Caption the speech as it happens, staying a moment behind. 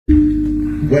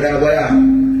What up, what up?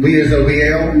 We is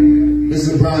OBL. This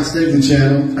is the Brian Stapleton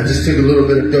channel. I just took a little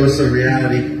bit of dose of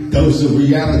reality. Dose of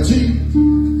reality.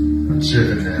 I'm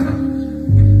tripping now.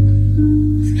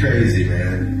 It's crazy,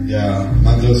 man. Yeah,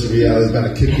 my dose of reality is about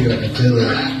to kick you up and feel it.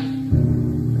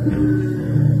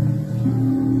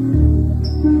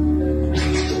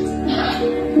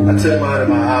 I took mine in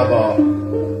my eyeball.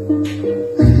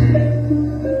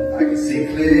 I can see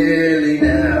clearly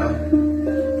now.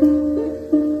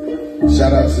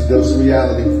 Shout out to Dose of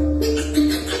Reality.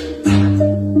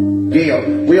 Yeah,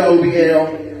 we OBL.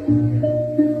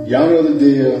 Y'all know the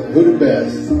deal. Who the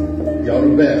best? Y'all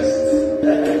the best.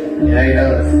 It ain't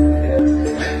us.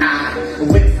 I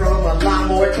went from a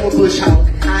lawnmower to a bush hog.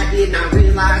 I did not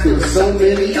realize there was so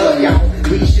many of y'all.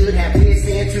 We should have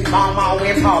listened to Mama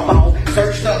and Pawpaw.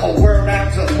 Search the whole world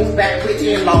out to move back with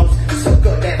in-laws. Soak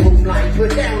up that moonlight,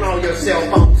 put down all your cell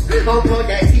phones. Unplug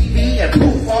that TV and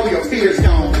poof, all your fears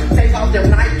gone. Take off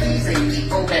them Nikes and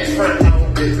keep on that front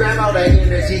lawn. Grab all the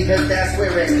energy, cause that's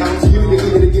where it comes from.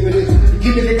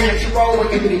 Give me the natural, or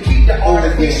give me the key to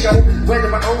artificial. Whether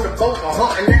we're on the boat or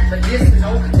hunting at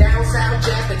medicinal. Down south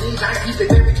Japanese, I keep it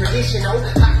very traditional.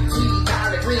 Hot tea,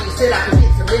 collard greens, said I can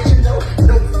get some mention though.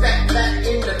 No fat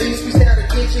in the beast, we sell the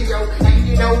kitchen, yo. And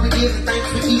you know we give thanks,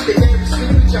 we keep it very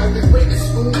spiritual. Went to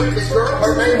school with this girl,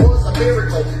 her name was a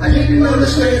miracle. I didn't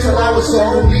understand till I was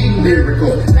slowly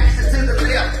lyrical. Pass it to the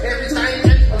left, everything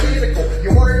ain't political.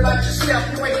 You worry about yourself,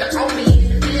 you ain't the only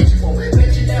individual.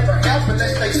 Bet you never help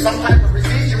unless they some type of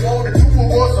residual. The two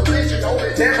of us original,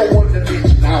 never one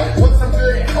dimensional. Once I'm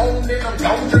good at home, then I'm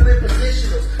gone to the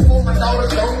positionals. For my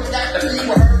daughter's gone, got to be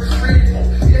with her is critical.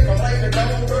 If I'm like the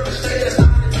dog, understand it's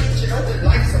not intentional.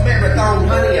 Life's a marathon,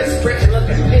 honey, a sprint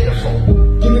looking pitiful.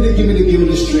 Give me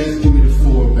the strength, give me the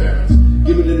forbearance.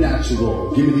 Give me the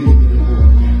natural, give me the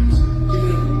organs. Give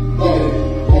me the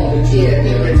Yeah,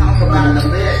 we talk about the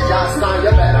best, y'all son,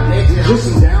 you better mention.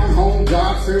 Listen, down home,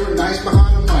 God-fearing, nice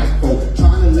behind the microphone.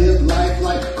 Trying to live life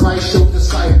like Christ showed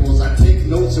disciples. I take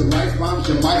notes and write rhymes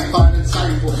you might find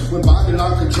insightful. When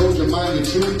Babylon controls your mind, your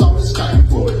true thought is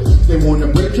stifled. They want to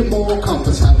break your moral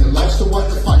compass, have you lost to what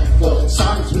to fight for?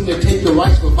 Silence when they take your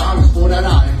rights for violence for that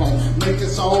iPhone. Make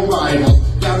us all rivals.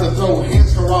 Gotta throw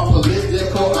hands for our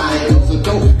political idols.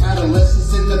 Adult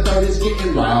adolescents in the 30s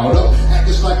getting riled up,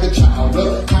 acting like a child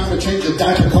up. Time to change the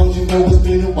diaper cause you know it's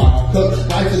been a while. Cause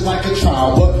life is like a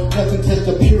trial, but nothing tests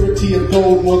the purity of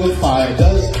gold more than fire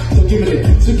does. So give me the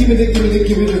faith, give me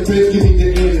the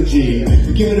energy.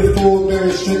 Give me the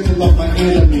forbearance, strength to love my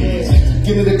enemies.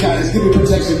 Give me the guidance, give me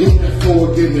protection, give me the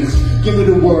forgiveness. Give me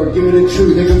the word, give me the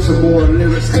truth, give me some more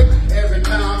lyrics. Every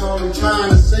time all I'm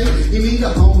trying to say, you need to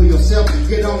humble yourself,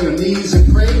 get on your knees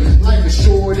and pray. Life is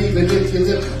short even if you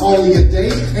live all your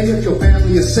days. And if your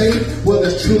family is safe, well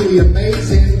that's truly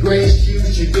amazing. Grace you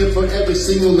should give for every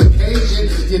single occasion.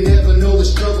 You never know the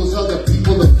struggles other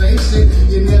people are facing.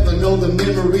 You never know the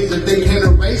memories that they can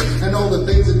erase. And all the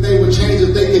things that they would change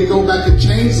if they could go back and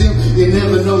change them. You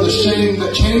never know the shame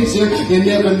that changed them. You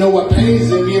never know what pains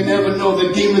them. You never know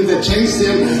the demons that chase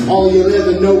them. All you'll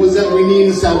ever know is that we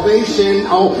need salvation.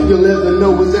 All you'll ever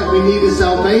know is that we need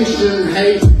salvation.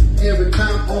 Hey, every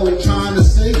time all I'm trying to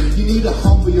say, you need to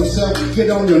humble yourself, get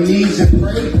on your knees and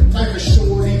pray. Life is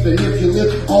short even if you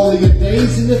live all of your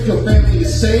days. And if your family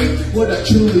is saved, what a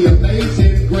truly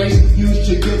amazing grace you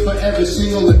should give for every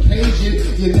single occasion.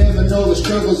 You never know the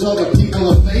struggles other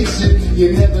people are facing.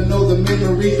 You never know the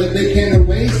memories that they can't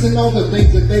erase. And all the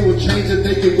things that they would change that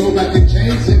they could go back and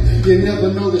change them. You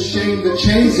never know the shame that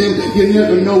changed them. You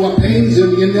never know what pains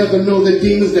them. You never know the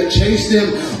demons that chase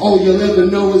them. All you'll ever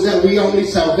know is that we all need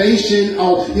salvation.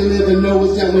 All you'll ever know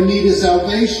is that we need is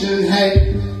salvation.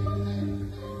 Hey.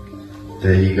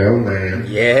 There you go, man.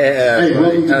 Yeah. Hey,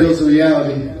 welcome to Dose of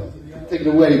Reality. Take it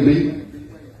away, B.